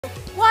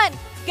1,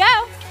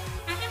 go!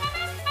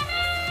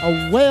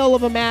 A whale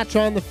of a match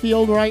on the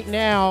field right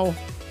now,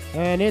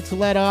 and it's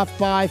led off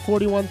by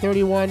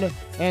 41-31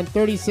 and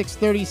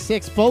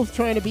 36-36, both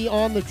trying to be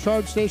on the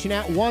charge station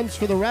at once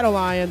for the Red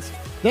Alliance.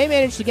 They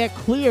managed to get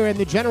clear, and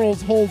the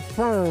Generals hold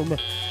firm.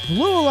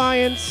 Blue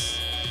Alliance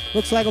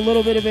looks like a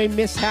little bit of a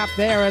mishap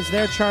there as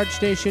their charge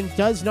station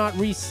does not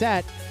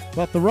reset,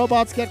 but the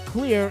robots get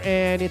clear,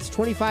 and it's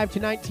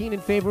 25-19 in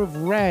favor of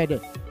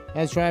Red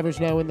as drivers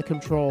now in the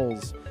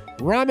controls.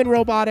 Ramen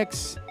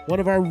Robotics,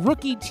 one of our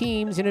rookie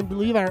teams, and I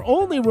believe our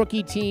only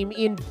rookie team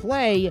in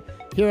play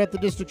here at the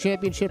District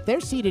Championship. They're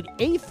seated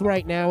 8th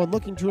right now and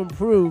looking to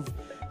improve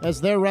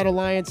as their Red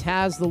Alliance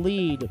has the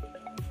lead.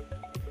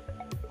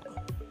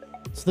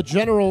 It's the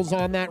Generals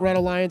on that Red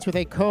Alliance with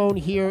a cone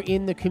here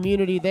in the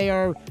community. They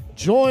are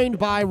joined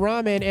by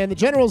Ramen, and the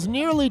Generals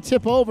nearly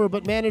tip over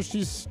but manage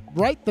to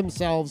right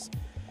themselves.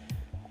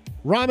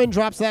 Ramen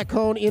drops that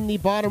cone in the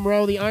bottom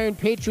row. The Iron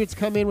Patriots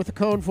come in with a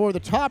cone for the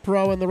top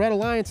row, and the Red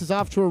Alliance is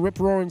off to a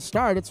rip-roaring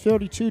start. It's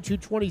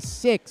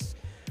 42-26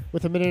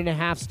 with a minute and a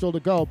half still to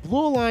go.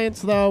 Blue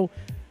Alliance, though,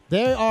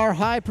 they are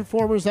high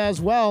performers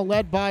as well,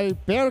 led by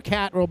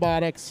Bearcat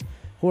Robotics,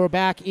 who are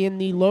back in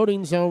the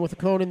loading zone with a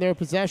cone in their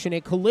possession.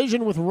 A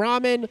collision with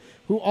Ramen,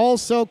 who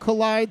also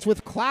collides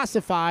with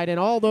Classified, and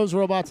all those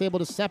robots able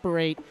to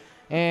separate,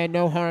 and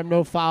no harm,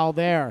 no foul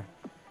there.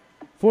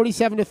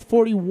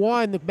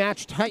 47-41, the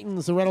match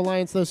tightens. The Red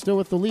Alliance, though, still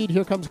with the lead.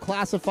 Here comes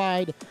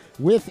Classified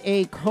with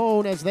a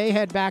cone as they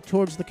head back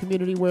towards the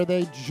community where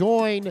they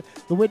join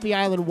the Whidbey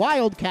Island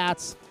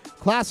Wildcats.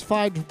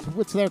 Classified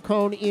puts their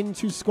cone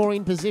into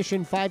scoring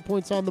position. 5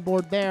 points on the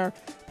board there.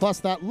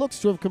 Plus, that looks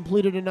to have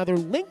completed another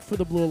link for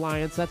the Blue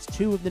Alliance. That's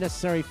 2 of the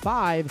necessary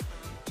 5.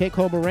 Take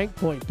home a rank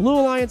point. Blue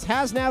Alliance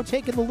has now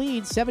taken the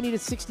lead,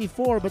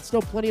 70-64, but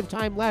still plenty of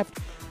time left.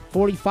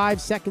 45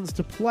 seconds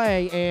to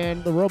play,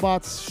 and the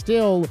robots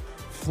still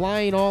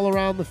flying all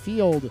around the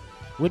field.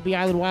 Whidbey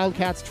Island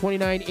Wildcats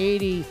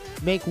 29-80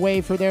 make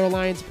way for their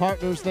alliance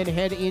partners, then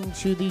head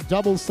into the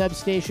double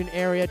substation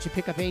area to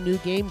pick up a new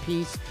game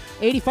piece.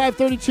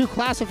 85-32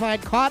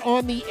 Classified, caught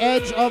on the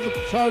edge of the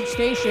charge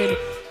station,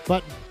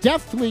 but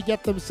deftly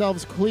get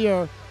themselves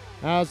clear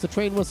as the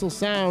train whistle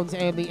sounds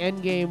and the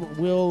end game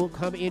will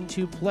come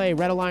into play.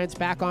 Red Alliance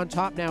back on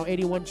top now,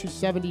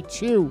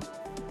 81-72.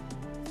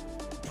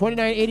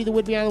 29-80, the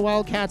Whidbey Island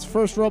Wildcats,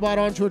 first robot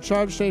onto a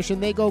charge station.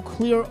 They go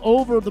clear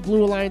over the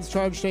Blue Alliance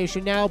charge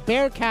station. Now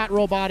Bearcat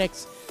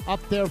Robotics up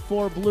there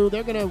for Blue.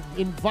 They're going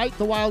to invite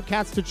the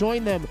Wildcats to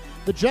join them.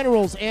 The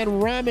Generals and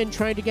Ramen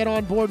trying to get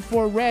on board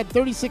for Red.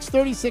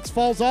 36-36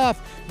 falls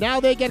off. Now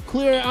they get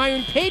clear.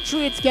 Iron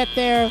Patriots get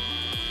there.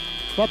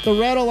 But the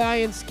Red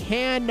Alliance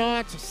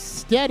cannot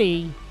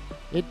steady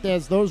it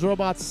as those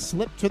robots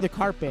slip to the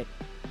carpet.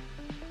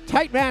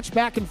 Tight match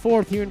back and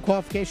forth here in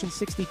qualification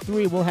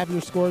 63. We'll have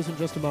your scores in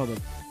just a moment.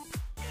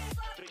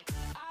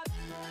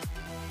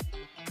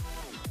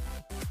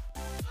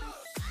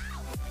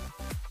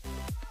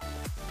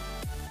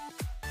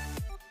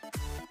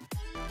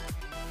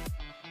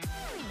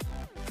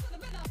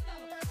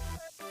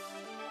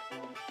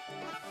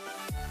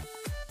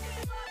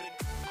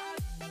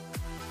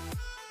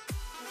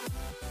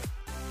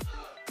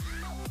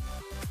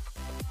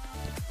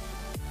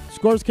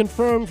 Scores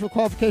confirmed for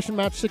qualification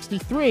match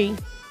 63.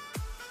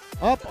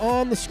 Up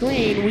on the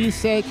screen, we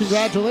say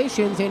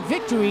congratulations and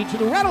victory to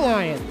the Red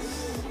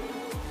Alliance.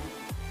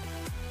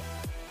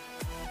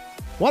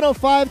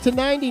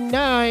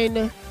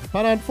 105-99,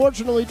 but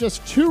unfortunately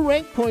just 2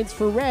 rank points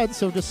for Red,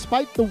 so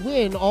despite the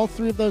win, all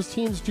 3 of those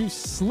teams do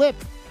slip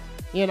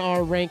in our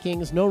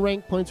rankings. No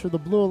rank points for the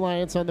Blue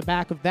Alliance on the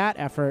back of that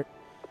effort.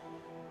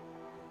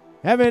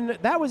 Evan,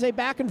 that was a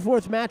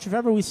back-and-forth match if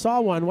ever we saw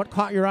one. What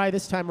caught your eye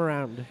this time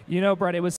around? You know, Brett, it was